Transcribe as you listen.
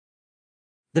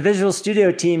The Visual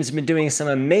Studio team's been doing some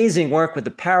amazing work with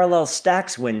the parallel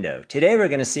stacks window. Today, we're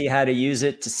going to see how to use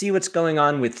it to see what's going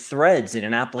on with threads in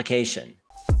an application.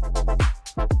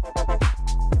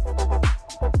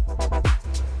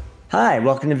 Hi,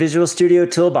 welcome to Visual Studio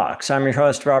Toolbox. I'm your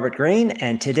host, Robert Green,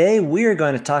 and today we're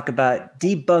going to talk about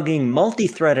debugging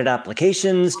multi-threaded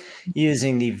applications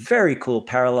using the very cool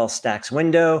parallel stacks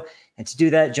window. And to do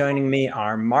that, joining me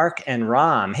are Mark and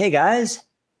Ram. Hey, guys.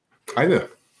 Hi there.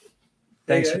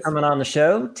 Thanks for coming on the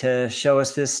show to show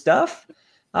us this stuff.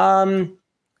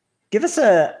 Give us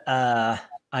a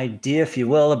idea, if you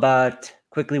will, about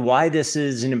quickly why this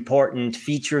is an important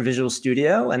feature of Visual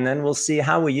Studio, and then we'll see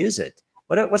how we use it.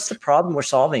 What's the problem we're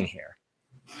solving here?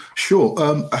 Sure.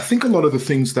 I think a lot of the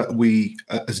things that we,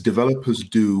 as developers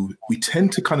do, we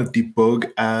tend to kind of debug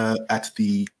at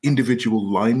the individual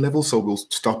line level. So we'll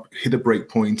hit a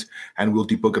breakpoint, and we'll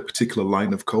debug a particular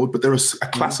line of code. But there is a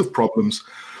class of problems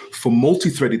for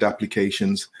multi-threaded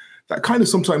applications that kind of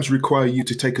sometimes require you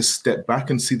to take a step back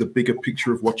and see the bigger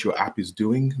picture of what your app is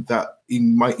doing. That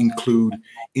might include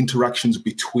interactions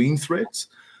between threads.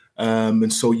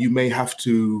 And so you may have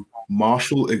to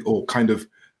marshal or kind of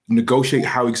negotiate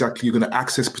how exactly you're going to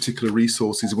access particular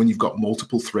resources when you've got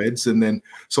multiple threads. And then,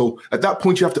 so at that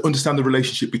point, you have to understand the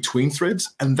relationship between threads.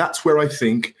 And that's where I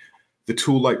think the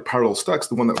tool like Parallel Stacks,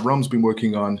 the one that Ram's been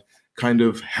working on, kind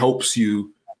of helps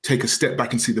you take a step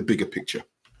back and see the bigger picture.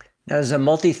 Now, is a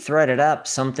multi-threaded app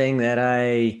something that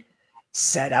I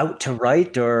set out to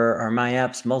write, or are my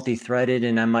apps multi-threaded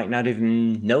and I might not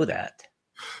even know that?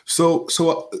 So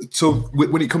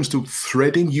when it comes to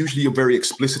threading, usually you're very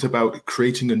explicit about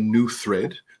creating a new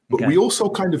thread, but we also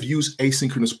kind of use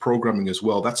asynchronous programming as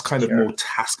well. That's kind of more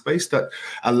task-based, that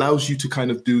allows you to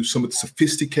kind of do some of the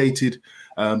sophisticated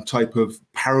type of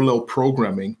parallel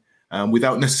programming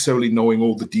without necessarily knowing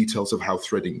all the details of how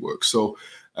threading works. So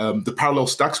the parallel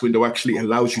stacks window actually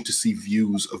allows you to see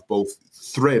views of both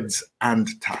threads and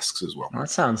tasks as well. That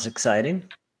sounds exciting.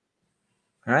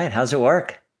 All right, how's it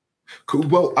work? Cool.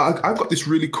 Well, I've got this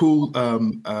really cool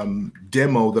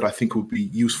demo that I think would be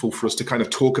useful for us to kind of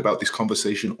talk about this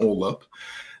conversation all up.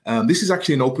 This is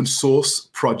actually an open source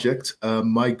project.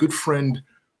 My good friend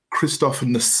Christophe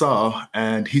Nassar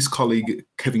and his colleague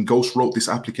Kevin Ghost wrote this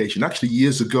application actually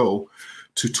years ago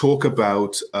to talk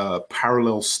about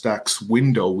parallel stacks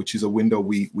window, which is a window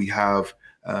we have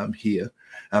here.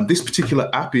 This particular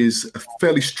app is a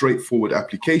fairly straightforward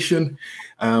application.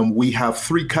 We have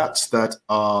three cats that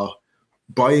are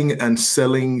buying and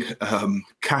selling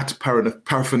cat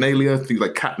paraphernalia, things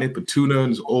like catnip and tuna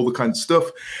and all the kinds of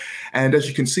stuff. And as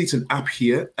you can see, it's an app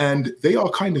here, and they are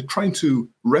kind of trying to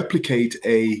replicate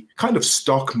a kind of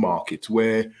stock market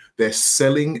where they're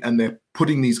selling and they're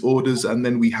putting these orders, and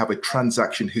then we have a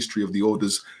transaction history of the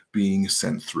orders being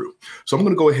sent through. So I'm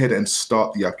going to go ahead and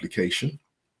start the application.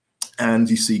 And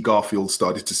you see Garfield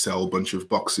started to sell a bunch of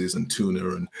boxes and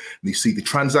tuna, and you see the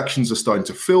transactions are starting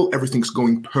to fill. Everything's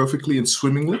going perfectly and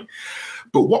swimmingly.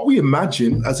 But what we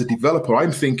imagine as a developer,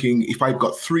 I'm thinking if I've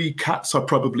got three cats, I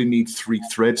probably need three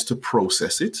threads to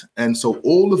process it. And so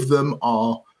all of them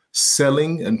are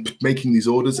selling and making these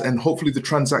orders, and hopefully the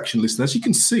transaction list. And as you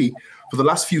can see, for the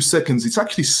last few seconds, it's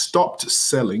actually stopped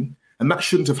selling, and that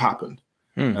shouldn't have happened.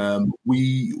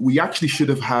 We actually should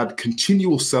have had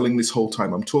continual selling this whole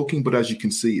time I'm talking, but as you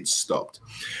can see, it's stopped.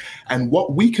 And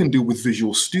what we can do with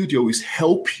Visual Studio is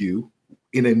help you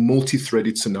in a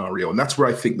multi-threaded scenario. And that's where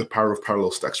I think the power of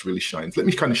parallel stacks really shines. Let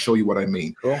me kind of show you what I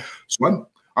mean. Cool. So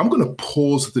I'm going to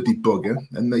pause the debugger,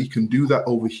 and you can do that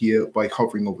over here by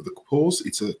hovering over the pause.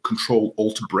 It's a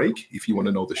Control-Alt-Break if you want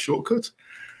to know the shortcut.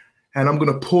 And I'm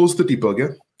going to pause the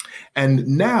debugger. And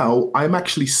now I'm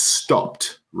actually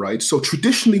stopped, right? So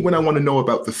traditionally, when I want to know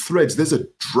about the threads, there's a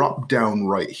drop down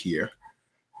right here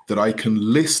that I can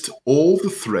list all the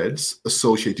threads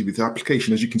associated with the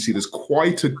application. As you can see, there's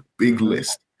quite a big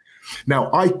list. Now,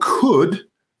 I could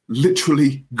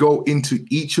literally go into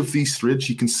each of these threads.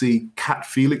 You can see Cat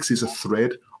Felix is a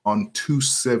thread on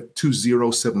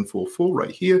 20744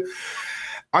 right here.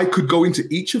 I could go into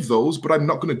each of those, but I'm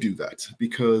not going to do that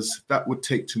because that would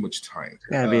take too much time.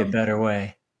 Gotta be a better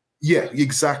way. Yeah,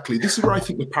 exactly. This is where I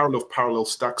think the power of parallel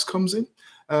stacks comes in.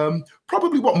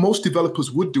 Probably what most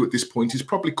developers would do at this point is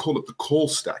probably call it the call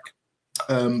stack.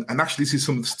 And actually, this is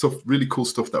some of the stuff, really cool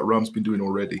stuff that Ram's been doing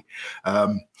already.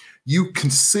 You can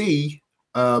see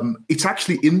it's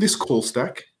actually in this call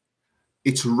stack.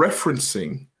 It's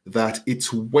referencing that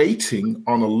it's waiting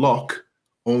on a lock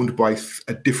owned by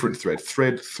a different thread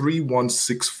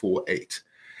 31648.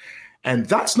 And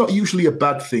that's not usually a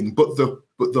bad thing, but the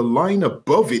line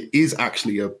above it is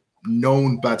actually a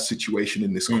known bad situation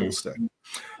in this call stack.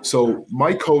 So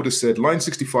my code has said line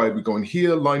 65, we're going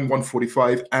here, line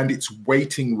 145, and it's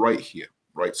waiting right here,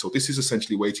 right? So this is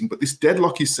essentially waiting, but this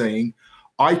deadlock is saying,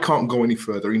 I can't go any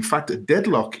further. In fact, a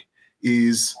deadlock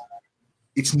is,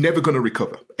 it's never going to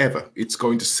recover, ever. It's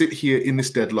going to sit here in this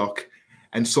deadlock.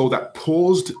 And so that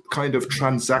paused kind of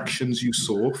transactions you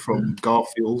saw from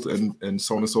Garfield and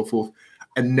so on and so forth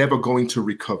are never going to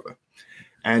recover.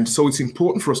 And so it's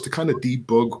important for us to kind of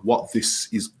debug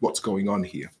what's going on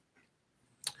here.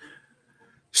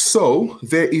 So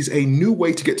there is a new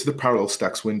way to get to the parallel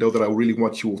stacks window that I really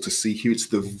want you all to see here. It's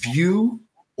the view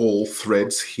all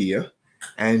threads here.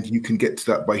 And you can get to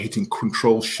that by hitting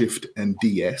Control Shift and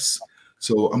DS.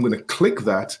 So I'm going to click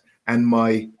that, and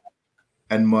my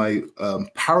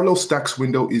parallel stacks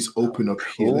window is open up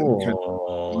here. Let me kind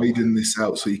of widen this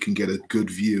out so you can get a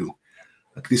good view.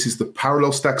 Like, this is the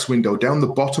parallel stacks window. Down the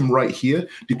bottom right here,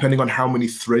 depending on how many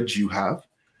threads you have,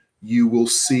 you will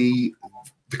see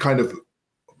the kind of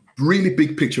really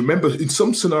big picture. Remember, in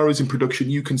some scenarios in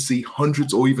production, you can see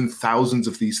hundreds or even thousands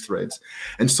of these threads.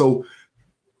 And so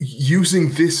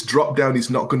using this drop down is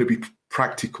not going to be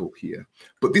practical here,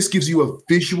 but this gives you a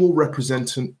visual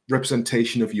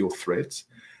representation of your threads.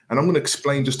 And I'm going to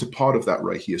explain just a part of that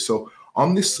right here. So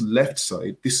on this left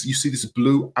side, you see this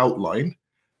blue outline.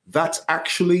 That's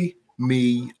actually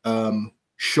me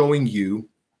showing you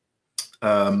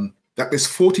that there's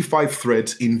 45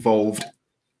 threads involved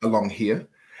along here.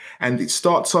 And it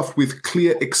starts off with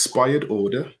clear expired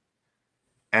order.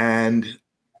 And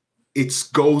it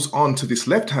goes on to this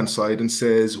left-hand side and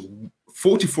says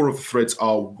 44 of the threads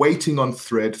are waiting on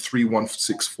thread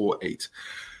 31648.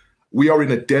 We are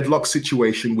in a deadlock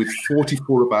situation with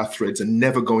 44 of our threads and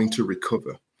never going to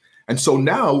recover. And so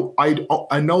now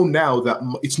I know now that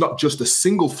it's not just a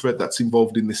single thread that's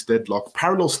involved in this deadlock.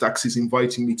 Parallel Stacks is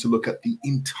inviting me to look at the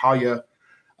entire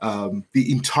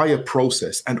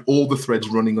process and all the threads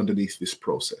running underneath this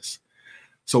process.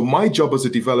 So my job as a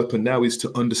developer now is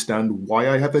to understand why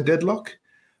I have a deadlock,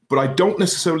 but I don't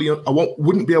necessarily,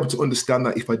 wouldn't be able to understand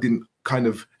that if I didn't kind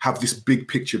of have this big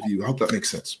picture view. I hope that makes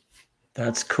sense.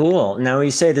 That's cool. Now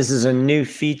you say this is a new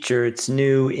feature. It's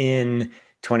new in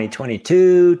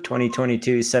 2022,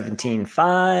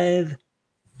 17.5.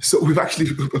 So we've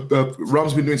actually,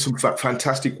 Ram's been doing some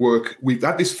fantastic work. We've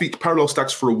had this feature, Parallel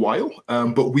Stacks, for a while,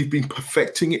 but we've been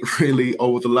perfecting it really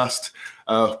over the last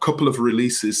couple of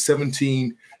releases.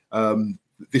 17,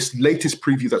 this latest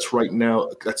preview that's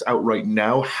out right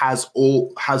now has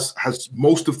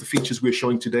most of the features we're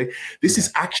showing today. This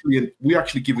is actually, we're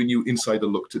actually giving you insider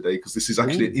look today, because this is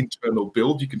actually an internal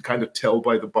build. You can kind of tell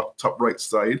by the top right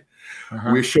side.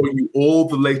 We're showing you all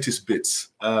the latest bits.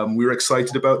 We're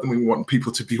excited about them. We want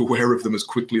people to be aware of them as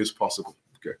quickly as possible.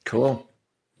 Okay. Cool.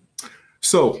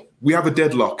 So we have a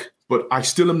deadlock, but I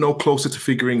still am no closer to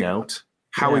figuring out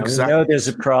how exactly. We know there's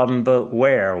a problem, but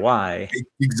where? Why?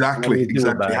 Exactly.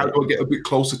 How do I get a bit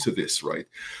closer to this, right?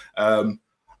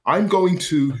 I'm going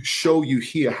to show you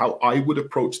here how I would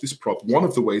approach this problem. One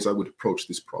of the ways I would approach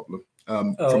this problem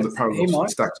from the parallel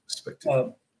stacks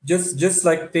perspective. Just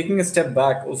like taking a step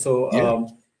back also,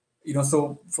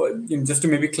 so just to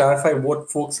maybe clarify what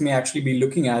folks may actually be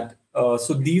looking at.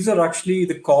 So these are actually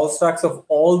the call stacks of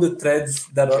all the threads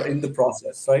that are in the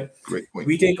process, right? Great point.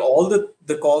 We take all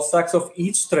the call stacks of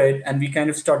each thread and we kind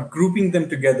of start grouping them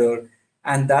together.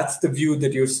 And that's the view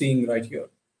that you're seeing right here,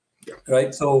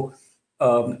 right? So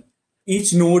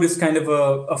each node is kind of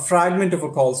a fragment of a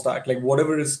call stack. Like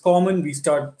whatever is common, we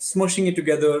start smushing it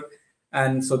together.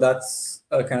 And so that's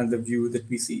kind of the view that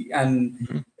we see.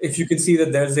 And if you can see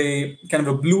that there's a kind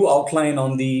of a blue outline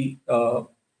on the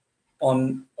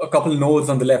on a couple nodes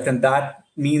on the left, and that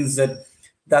means that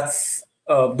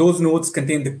those nodes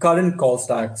contain the current call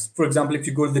stacks. For example, if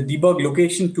you go to the debug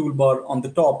location toolbar on the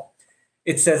top,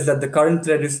 it says that the current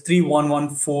thread is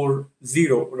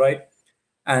 31140, right?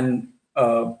 And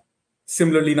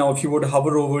similarly, now if you were to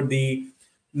hover over the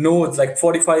nodes like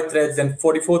 45 threads and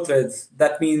 44 threads,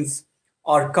 that means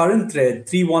our current thread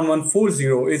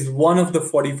 31140 is one of the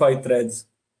 45 threads.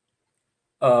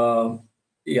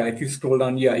 If you scroll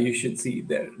down, you should see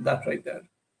that right there.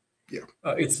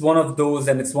 It's one of those,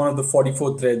 and it's one of the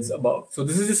 44 threads above. So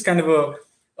this is just kind of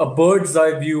a bird's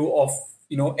eye view of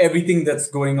everything that's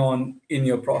going on in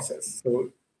your process. So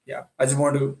I just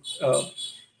wanted to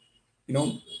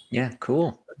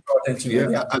cool. Attention. Go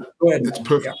ahead. That's a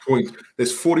perfect point.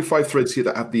 There's 45 threads here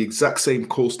that have the exact same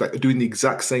call stack, doing the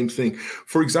exact same thing.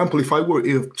 For example,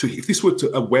 if this were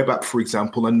a web app, for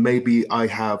example, and maybe I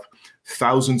have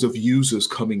thousands of users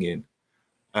coming in,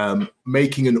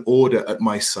 making an order at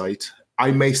my site,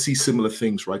 I may see similar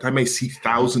things, right? I may see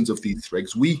thousands of these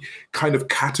threads. We kind of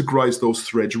categorize those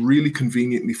threads really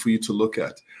conveniently for you to look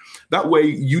at. That way,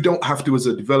 you don't have to, as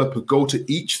a developer, go to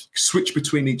each, switch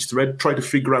between each thread, try to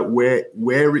figure out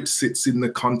where it sits in the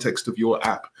context of your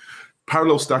app.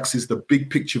 Parallel stacks is the big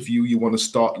picture view you want to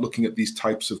start looking at these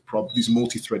types of these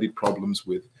multi-threaded problems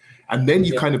with. And then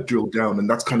you kind of drill down, and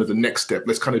that's kind of the next step.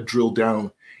 Let's kind of drill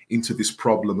down into this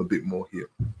problem a bit more here.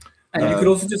 And you could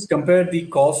also just compare the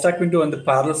call stack window and the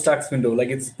parallel stacks window. Like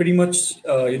it's pretty much,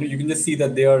 you can just see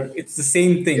that it's the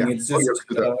same thing. It's just,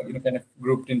 kind of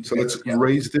grouped into. So let's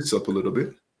raise this up a little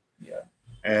bit. Yeah.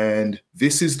 And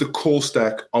this is the call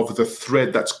stack of the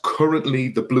thread that's currently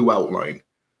the blue outline.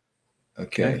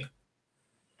 Okay.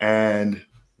 And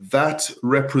that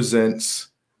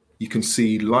represents, you can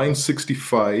see line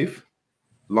 65,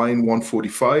 line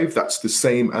 145. That's the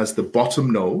same as the bottom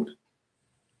node.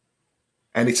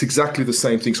 And it's exactly the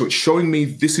same thing. So it's showing me,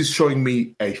 this is showing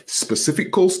me a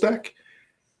specific call stack.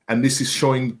 And this is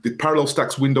showing, the parallel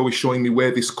stacks window is showing me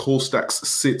where this call stacks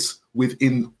sits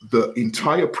within the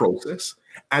entire process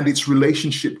and its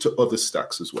relationship to other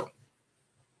stacks as well.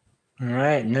 All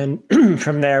right. And then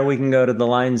from there, we can go to the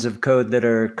lines of code that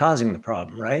are causing the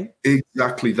problem, right?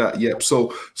 Exactly that. Yep.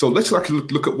 So let's actually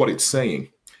look at what it's saying.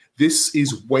 This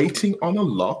is waiting on a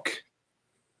lock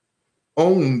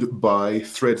owned by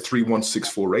thread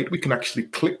 31648. We can actually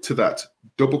click to that,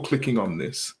 double clicking on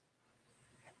this.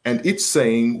 And it's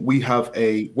saying we have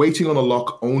a waiting on a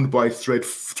lock owned by thread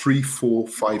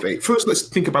 3458. First, let's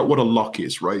think about what a lock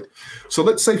is, right? So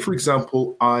let's say, for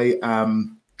example, I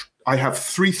have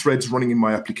 3 threads running in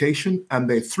my application, and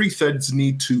the 3 threads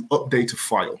need to update a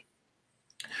file.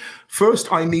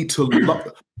 First, I need to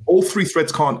lock, all 3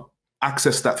 threads can't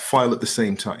access that file at the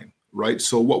same time. Right.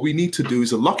 So what we need to do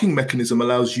is a locking mechanism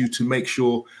allows you to make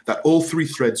sure that all 3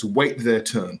 threads wait their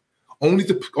turn. Only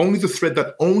the thread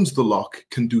that owns the lock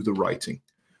can do the writing.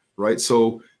 Right.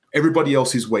 So everybody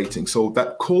else is waiting. So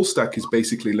that call stack is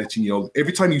basically letting you know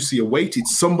every time you see a wait,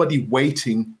 it's somebody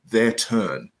waiting their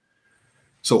turn.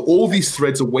 So all these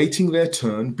threads are waiting their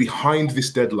turn behind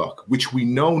this deadlock, which we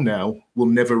know now will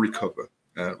never recover.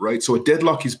 Right. So a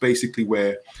deadlock is basically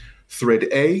where thread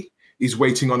A is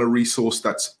waiting on a resource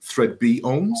that thread B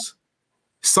owns.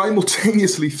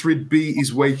 Simultaneously, thread B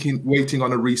is waiting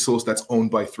on a resource that's owned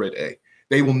by thread A.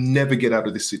 They will never get out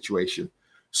of this situation.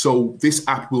 So this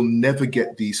app will never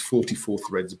get these 44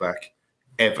 threads back,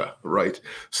 ever, right?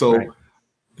 So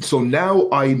now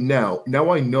I know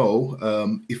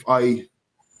if I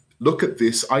look at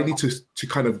this, I need to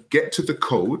kind of get to the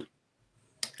code.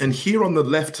 And here on the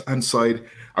left-hand side,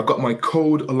 I've got my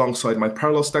code alongside my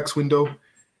parallel stacks window.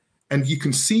 And you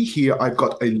can see here, I've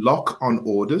got a lock on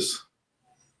orders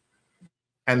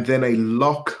and then a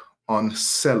lock on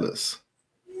sellers,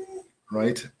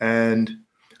 right? And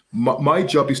my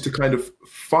job is to kind of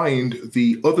find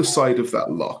the other side of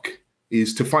that lock,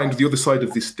 is to find the other side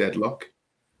of this deadlock.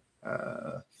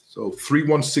 So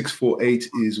 31648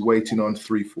 is waiting on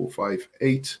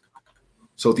 3458.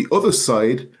 So the other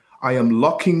side, I am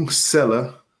locking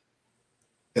seller.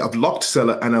 I've locked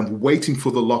seller and I'm waiting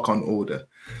for the lock on order.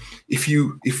 If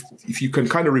you can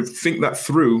kind of think that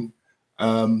through,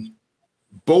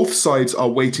 both sides are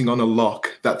waiting on a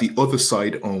lock that the other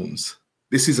side owns.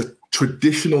 This is a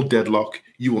traditional deadlock.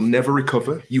 You will never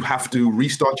recover. You have to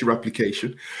restart your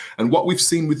application. And what we've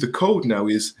seen with the code now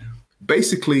is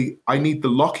basically I need the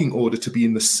locking order to be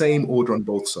in the same order on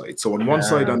both sides. So on one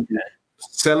side, I'm doing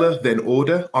seller, then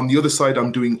order. On the other side,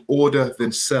 I'm doing order,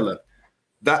 then seller.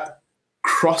 That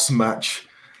cross match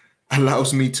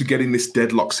allows me to get in this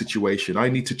deadlock situation. I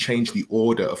need to change the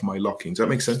order of my locking. Does that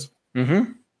make sense?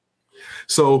 Mm-hmm.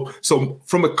 So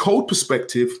from a code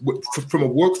perspective, from a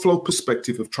workflow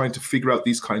perspective of trying to figure out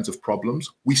these kinds of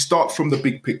problems, we start from the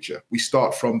big picture. We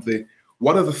start from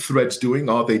what are the threads doing?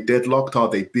 Are they deadlocked? Are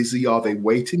they busy? Are they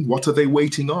waiting? What are they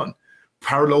waiting on?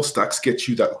 Parallel stacks get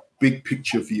you that big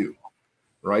picture view,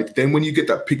 right? Then when you get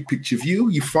that big picture view,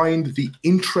 you find the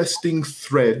interesting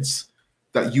threads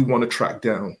that you want to track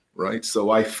down. Right.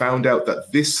 So I found out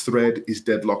that this thread is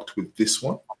deadlocked with this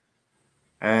one.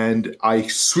 And I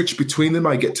switch between them.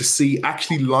 I get to see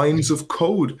actually lines of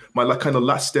code. My kind of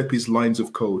last step is lines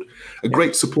of code. A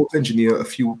great support engineer a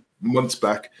few months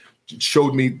back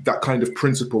showed me that kind of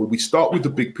principle. We start with the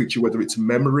big picture, whether it's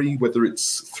memory, whether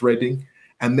it's threading,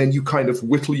 and then you kind of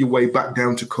whittle your way back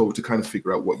down to code to kind of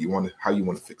figure out how you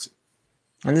want to fix it.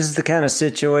 And this is the kind of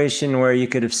situation where you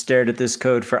could have stared at this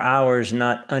code for hours,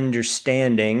 not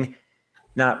understanding,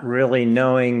 not really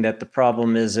knowing that the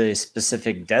problem is a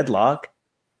specific deadlock.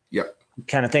 Yeah.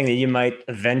 Kind of thing that you might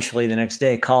eventually the next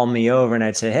day call me over and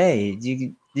I'd say, hey,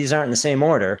 these aren't in the same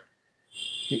order.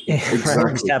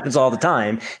 Exactly. This happens all the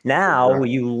time. Now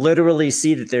you literally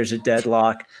see that there's a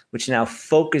deadlock, which now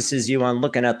focuses you on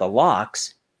looking at the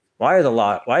locks. Why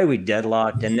are we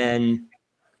deadlocked? And then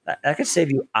that could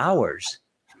save you hours.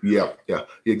 Yeah,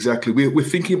 exactly. We're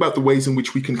thinking about the ways in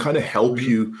which we can kind of help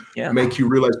you, make you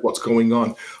realize what's going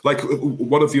on. Like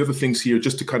one of the other things here,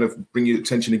 just to kind of bring your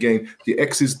attention again, the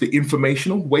X is the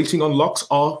informational. Waiting on locks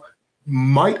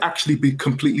might actually be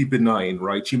completely benign,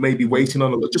 right? You may be waiting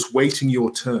on just waiting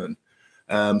your turn.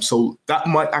 So that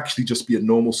might actually just be a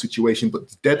normal situation, but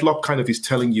the deadlock kind of is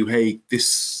telling you, hey,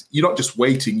 you're not just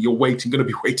waiting, you're going to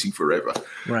be waiting forever.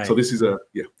 Right. So this is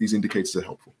these indicators are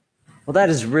helpful. Well,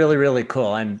 that is really, really cool.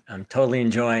 I'm totally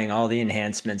enjoying all the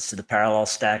enhancements to the parallel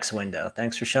stacks window.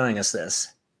 Thanks for showing us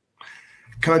this.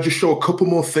 Can I just show a couple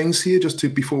more things here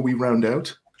before we round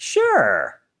out?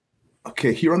 Sure.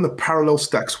 Okay, here on the parallel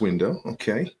stacks window,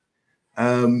 okay.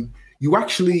 You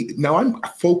actually, now I'm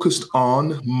focused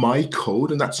on my code,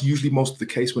 and that's usually most of the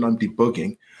case when I'm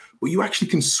debugging, but you actually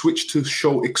can switch to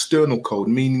show external code,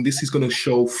 meaning this is going to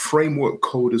show framework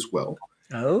code as well.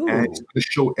 Oh. And it's going to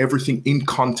show everything in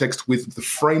context with the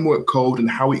framework code and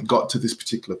how it got to this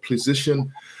particular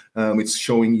position. It's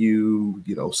showing you,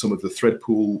 some of the thread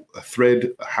pool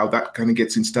how that kind of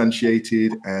gets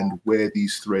instantiated and where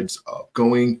these threads are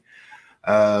going.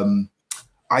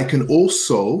 I can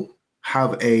also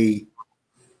have a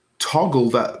toggle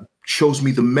that shows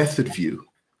me the method view.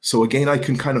 So again, I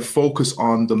can kind of focus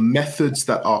on the methods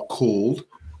that are called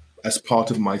as part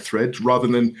of my thread, rather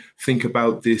than think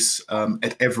about this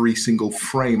at every single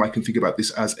frame. I can think about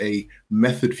this as a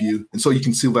method view. And so you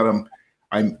can see that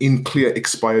I'm in clear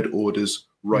expired orders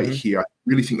right here. I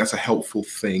really think that's a helpful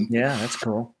thing. Yeah, that's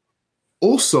cool.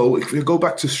 Also, if we go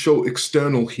back to show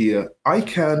external here, I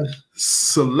can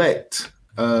select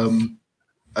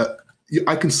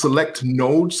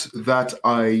nodes that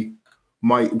I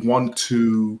might want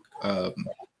to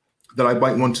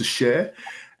share.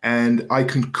 And I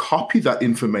can copy that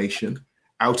information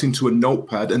out into a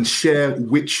notepad and share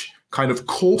which kind of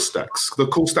call stacks. The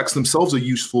call stacks themselves are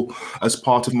useful as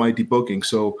part of my debugging.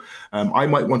 So I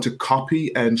might want to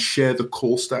copy and share the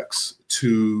call stacks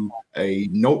to a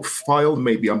note file.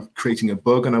 Maybe I'm creating a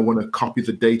bug and I want to copy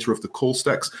the data of the call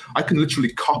stacks. I can literally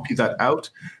copy that out,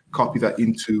 copy that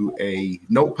into a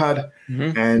notepad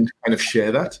and kind of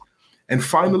share that. And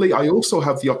finally, I also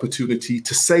have the opportunity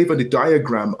to save a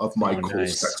diagram of my call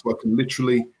stack. So I can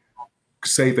literally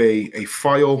save a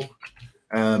file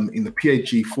in the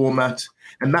PNG format.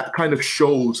 And that kind of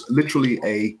shows literally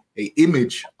a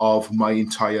image of my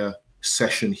entire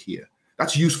session here.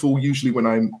 That's useful usually when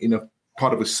I'm in a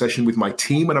part of a session with my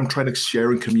team and I'm trying to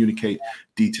share and communicate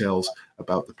details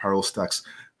about the parallel stacks.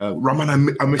 Raman,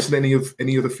 I'm missing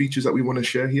any other features that we want to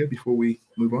share here before we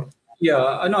move on?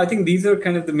 Yeah, no, I think these are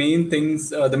kind of the main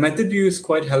things. The method view is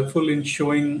quite helpful in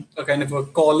showing a kind of a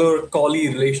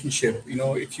caller-callee relationship.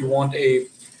 If you want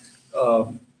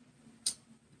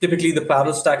typically the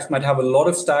parallel stacks might have a lot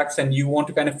of stacks and you want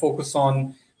to kind of focus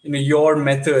on, your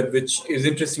method, which is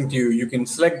interesting to you. You can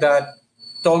select that,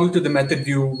 toggle to the method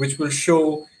view, which will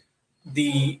show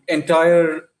the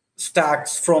entire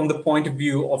stacks from the point of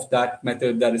view of that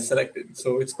method that is selected.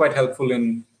 So it's quite helpful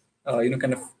in,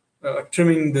 kind of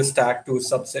trimming the stack to a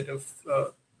subset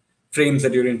of frames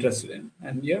that you're interested in.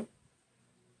 And yeah.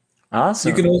 Awesome.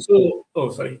 You can also,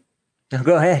 No,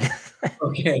 go ahead.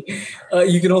 Okay.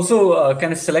 You can also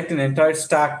kind of select an entire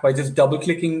stack by just double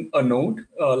clicking a node.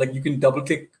 Like you can double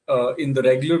click in the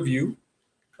regular view.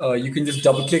 You can just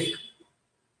double click,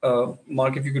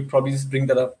 Mark, if you could probably just bring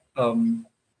that up.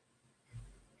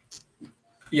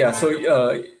 Yeah,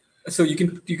 so you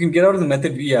can get out of the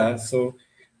method view. Yeah, so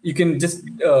you can just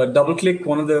double click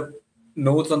one of the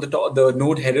nodes on the top, the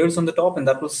node headers on the top, and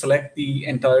that will select the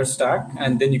entire stack.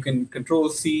 And then you can Control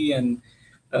C and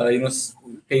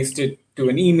paste it to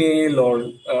an email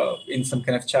or in some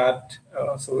kind of chat.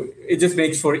 So it just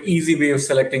makes for an easy way of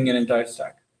selecting an entire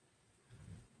stack.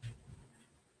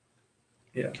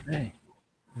 Yeah. Okay.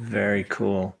 Very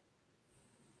cool.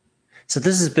 So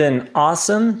this has been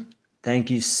awesome. Thank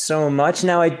you so much.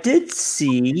 Now I did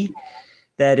see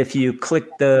that if you click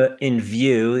in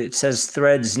view, it says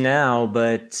threads now,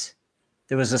 but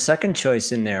there was a second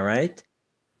choice in there, right?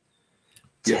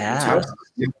 Yeah. Tabs.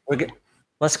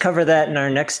 Let's cover that in our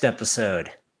next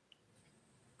episode.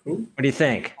 Cool. What do you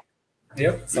think?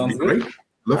 Yep, sounds good.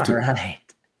 Love to. All right.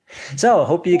 So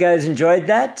hope you guys enjoyed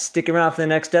that. Stick around for the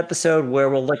next episode where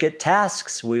we'll look at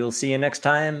tasks. We will see you next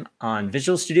time on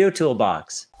Visual Studio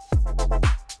Toolbox.